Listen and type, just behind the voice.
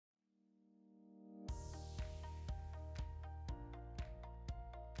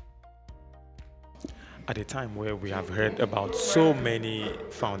At a time where we have heard about so many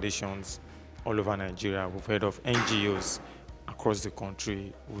foundations all over Nigeria, we've heard of NGOs across the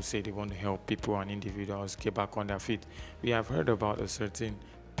country who say they want to help people and individuals get back on their feet. We have heard about a certain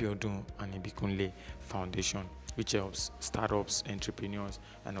Biodun Ibikunle Foundation, which helps startups, entrepreneurs,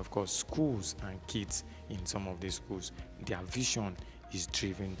 and of course schools and kids in some of these schools. Their vision is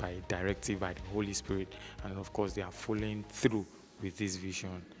driven by a directive by the Holy Spirit, and of course they are following through with this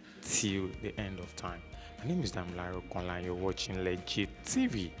vision till the end of time. My name is Damilaro Konla. You're watching Legit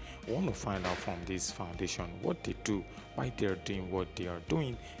TV. I want to find out from this foundation what they do, why they're doing what they are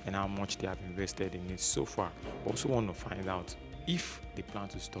doing, and how much they have invested in it so far. I also want to find out if they plan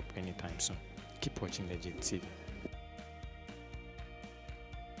to stop anytime soon. Keep watching Legit TV.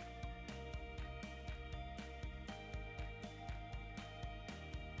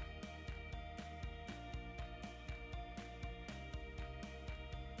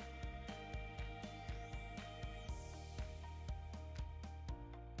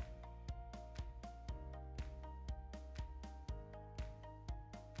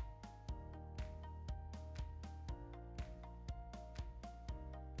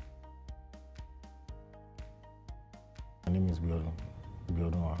 My name is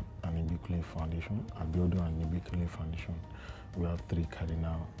Biodun Ibikunle Foundation. Abiodun Ibikunle Foundation, we have three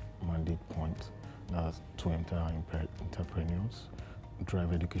cardinal mandate points. That's to empower entrepreneurs,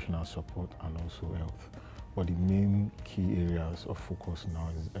 drive educational support, and also health. But the main key areas of focus now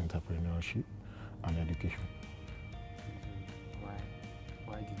is entrepreneurship and education.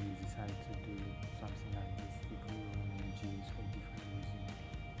 Why did you decide to do something like this? People who run NGOs for different reasons,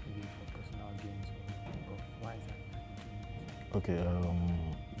 maybe for personal gains, or why is that? Okay,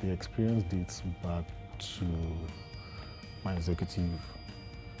 the experience dates back to my executive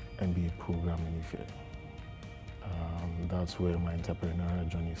MBA program in Ife. That's where my entrepreneurial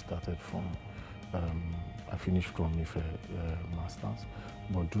journey started from. I finished from Ife Masters,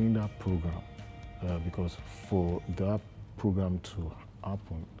 but during that program, because for that program to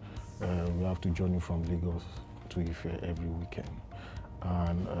happen, we have to journey from Lagos to Ife every weekend.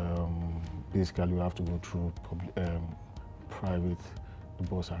 And basically we have to go through private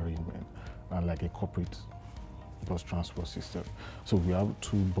bus arrangement and like a corporate bus transport system. So we have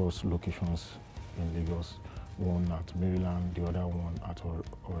two bus locations in Lagos, one at Maryland, the other one at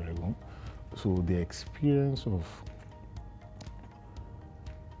Oregon. So the experience of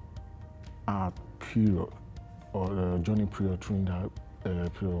our period or the journey period during that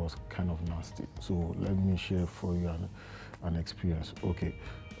period was kind of nasty. So let me share for you an experience. Okay,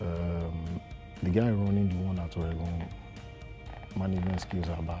 the guy running the one at Oregon, management skills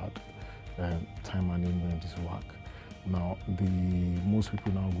are bad, time management is whack. Now, most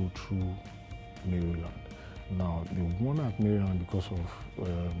people now go through Maryland. Now, the one at Maryland, because of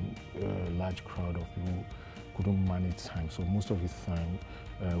a large crowd of people, couldn't manage time. So most of the time,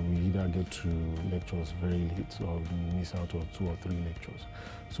 we either get to lectures very late or we miss out on 2 or 3 lectures.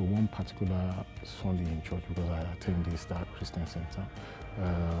 So one particular Sunday in church, because I attend the Star Christian Center,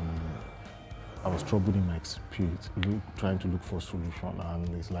 I was troubled in my spirit, trying to look for a solution, and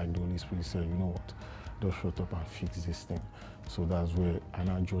it's like the Holy Spirit said, you know what, just shut up and fix this thing. So that's where I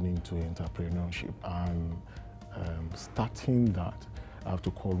now joined into entrepreneurship, and starting that, I have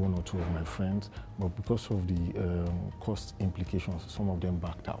to call 1 or 2 of my friends, but because of the cost implications, some of them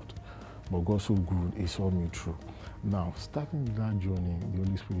backed out. But God so good, He saw me through. Now, starting that journey, the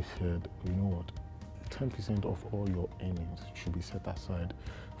Holy Spirit said, you know what, 10% of all your earnings should be set aside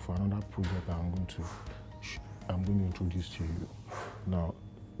for another project that I'm going to introduce to you. Now,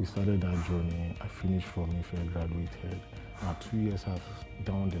 we started that journey. I finished from Ife, graduated. Now, 2 years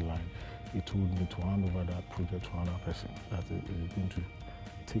down the line, he told me to hand over that project to another person. That is going to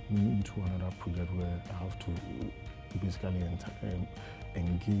take me into another project where I have to basically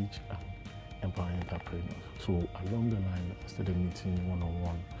engage and empower entrepreneurs. So along the line, I started meeting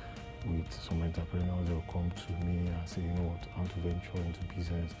one-on-one with some entrepreneurs. They'll come to me and say, you know what, I want to venture into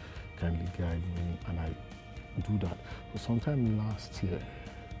business, kindly guide me, and I do that. But sometime last year,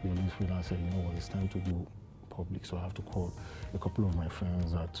 the Holy Spirit said, you know what, it's time to go public. So I have to call a couple of my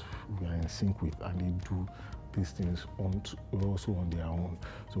friends that we are in sync with, and they do these things also on their own.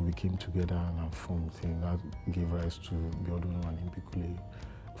 So we came together and formed things that gave rise to Biodun Ibikunle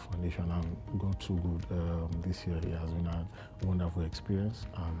Foundation, and got so good. This year it has been a wonderful experience,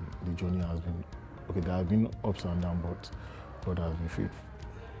 and the journey has been, okay, there have been ups and downs, but God has been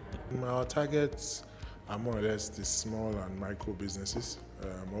faithful. Our targets are more or less the small and micro businesses,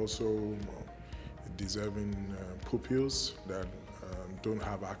 also deserving pupils that don't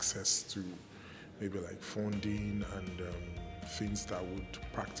have access to maybe like funding and things that would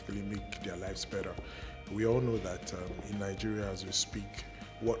practically make their lives better. We all know that in Nigeria, as we speak,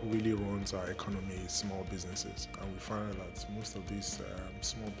 what really runs our economy is small businesses, and we find that most of these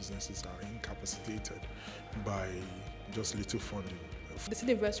small businesses are incapacitated by just little funding. The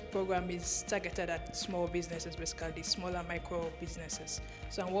City Invest program is targeted at small businesses, basically small and micro businesses.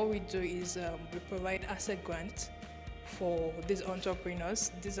 So what we do is we provide asset grants for these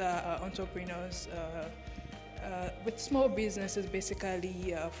entrepreneurs. These are entrepreneurs with small businesses,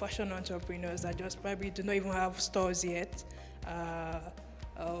 basically fashion entrepreneurs that just probably do not even have stores yet.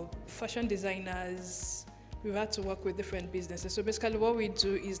 Fashion designers. We've had to work with different businesses. So basically what we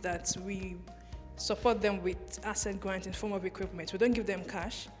do is that we support them with asset grant in form of equipment. We don't give them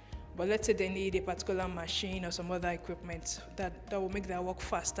cash, but let's say they need a particular machine or some other equipment that will make their work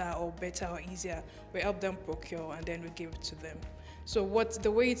faster or better or easier. We help them procure and then we give it to them. So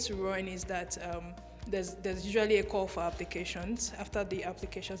the way it's run is that there's usually a call for applications. After the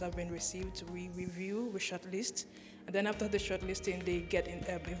applications have been received, we review, we shortlist, and then after the shortlisting, they get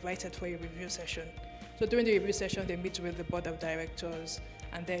invited for a review session. So during the review session, they meet with the board of directors,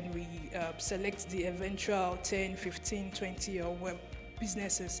 and then we select the eventual 10, 15, 20 or web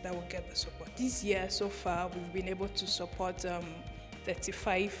businesses that will get the support. This year, so far, we've been able to support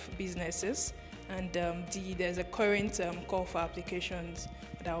 35 businesses, and there's a current call for applications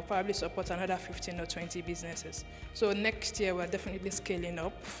that will probably support another 15 or 20 businesses. So next year, we're definitely scaling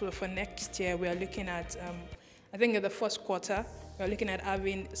up. For next year, we are looking at, I think in the first quarter, we're looking at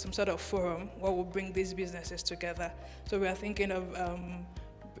having some sort of forum where we'll bring these businesses together. So we are thinking of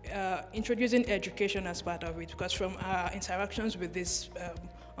introducing education as part of it, because from our interactions with these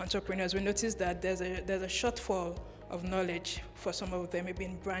entrepreneurs, we noticed that there's a shortfall of knowledge for some of them, maybe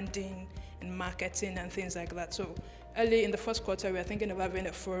in branding, in marketing, and things like that. So early in the first quarter, we are thinking of having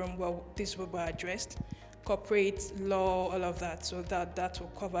a forum where this will be addressed, corporate law, all of that. So that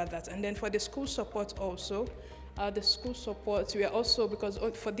will cover that. And then for the school support also, the school support, we are also, because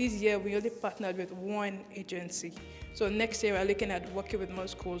for this year, we only partnered with one agency. So next year, we're looking at working with more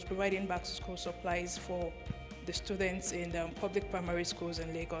schools, providing back to school supplies for the students in public primary schools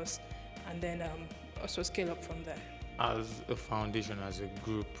in Lagos, and then also scale up from there. As a foundation, as a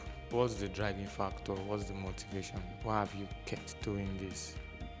group, what's the driving factor? What's the motivation? Why have you kept doing this?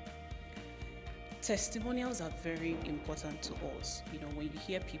 Testimonials are very important to us. You know, when you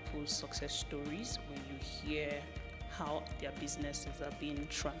hear people's success stories, when you hear how their businesses are being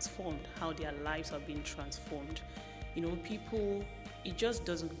transformed, how their lives are being transformed, you know, people, it just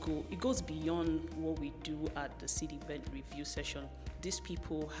doesn't go, it goes beyond what we do at the City Event Review session. These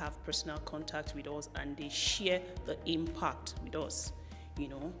people have personal contact with us and they share the impact with us, you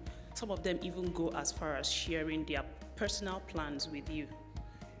know. Some of them even go as far as sharing their personal plans with you.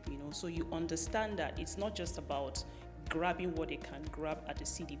 You know, so you understand that it's not just about grabbing what they can grab at the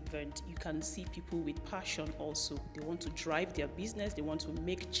city event. You can see people with passion also. They want to drive their business. They want to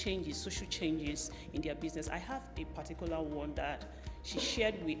make changes, social changes in their business. I have a particular one that she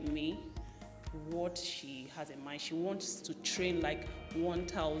shared with me what she has in mind. She wants to train like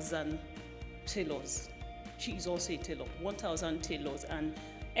 1,000 tailors. She is also a tailor, 1,000 tailors. And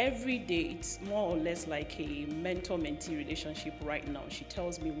every day, it's more or less like a mentor-mentee relationship right now. She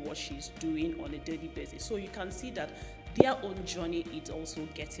tells me what she's doing on a daily basis. So you can see that their own journey is also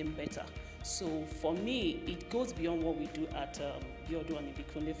getting better. So for me, it goes beyond what we do at Biodun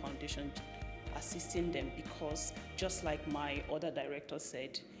Ibikunle Foundation, assisting them, because just like my other director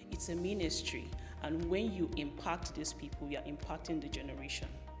said, it's a ministry. And when you impact these people, you're impacting the generation.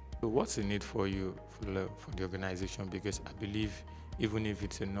 So what's in it for you, for the organization? Because I believe even if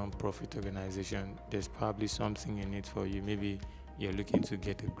it's a non-profit organization, there's probably something in it for you. Maybe you're looking to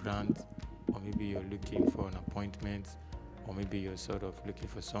get a grant, or maybe you're looking for an appointment, or maybe you're sort of looking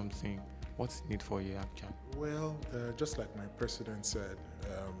for something. What's in it for you, actually? Well, just like my president said,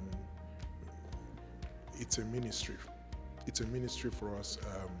 it's a ministry. It's a ministry for us.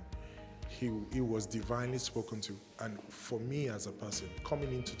 He was divinely spoken to. And for me as a person,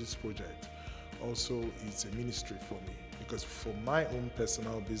 coming into this project, also it's a ministry for me. Because for my own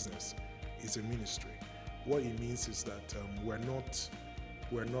personal business, it's a ministry. What it means is that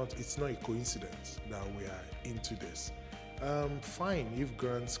it's not a coincidence that we are into this. Fine if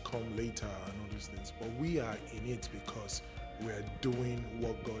grants come later and all these things, but we are in it because we are doing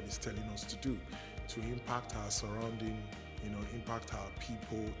what God is telling us to do, to impact our surrounding, impact our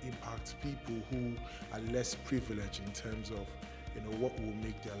people, impact people who are less privileged in terms of, what will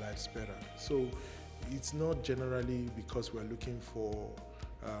make their lives better. So it's not generally because we're looking for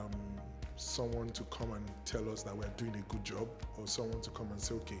someone to come and tell us that we're doing a good job, or someone to come and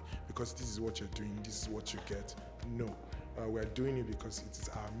say, okay, because this is what you're doing, this is what you get. No, we are doing it because it is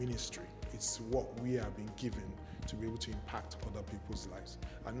our ministry. It's what we have been given to be able to impact other people's lives.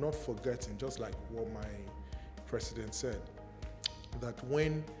 And not forgetting, just like what my president said, that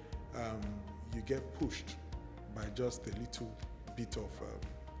when you get pushed by just a little bit of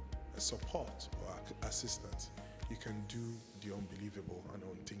support or assistance, you can do the unbelievable and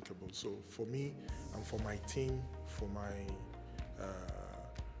unthinkable. So for me and for my team,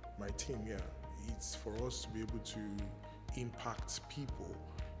 my team, it's for us to be able to impact people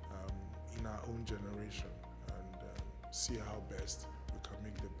in our own generation and see how best we can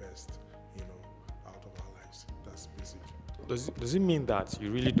make the best, out of our lives. That's basic. Does it mean that you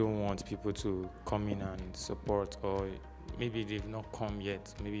really don't want people to come in and support, or maybe they've not come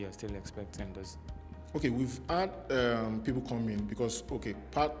yet, maybe you're still expecting this? Okay, we've had people come in because,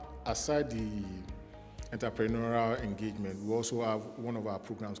 aside the entrepreneurial engagement, we also have one of our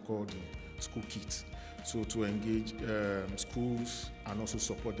programs called the School Kit. So to engage schools and also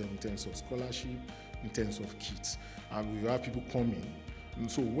support them in terms of scholarship, in terms of kits. And we have people coming. And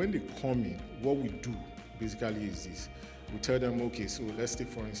so when they come in, what we do basically is this. We tell them, okay, so let's take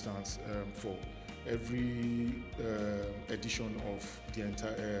for instance, for every edition of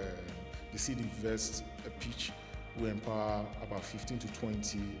the Seed Invest pitch, we empower about 15 to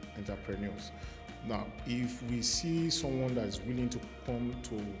 20 entrepreneurs. Now, if we see someone that is willing to come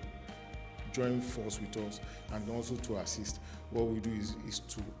to join force with us and also to assist, what we do is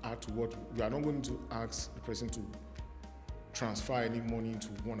to add to what we are not going to ask the person to transfer any money into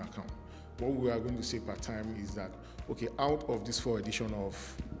one account. What we are going to say per time is that, okay, out of this 4 edition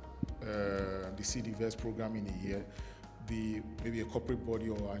of the Seed Invest program in a year, maybe a corporate body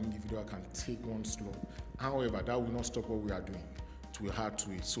or an individual can take one slot. However, that will not stop what we are doing. It will add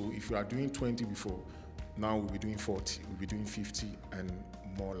to it. So if we are doing 20 before, now we'll be doing 40, we'll be doing 50 and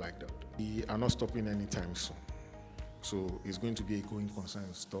more like that. We are not stopping anytime soon. So it's going to be a going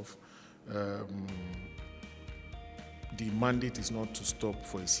concern stuff. The mandate is not to stop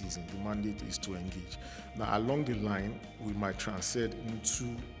for a season. The mandate is to engage. Now, along the line, we might transcend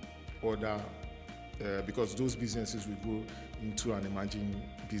into other, because those businesses will go into an emerging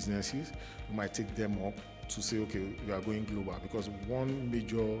businesses. We might take them up to say, okay, we are going global, because one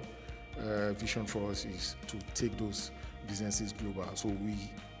major vision for us is to take those businesses global. So we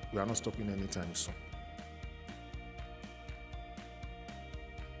are not stopping anytime soon.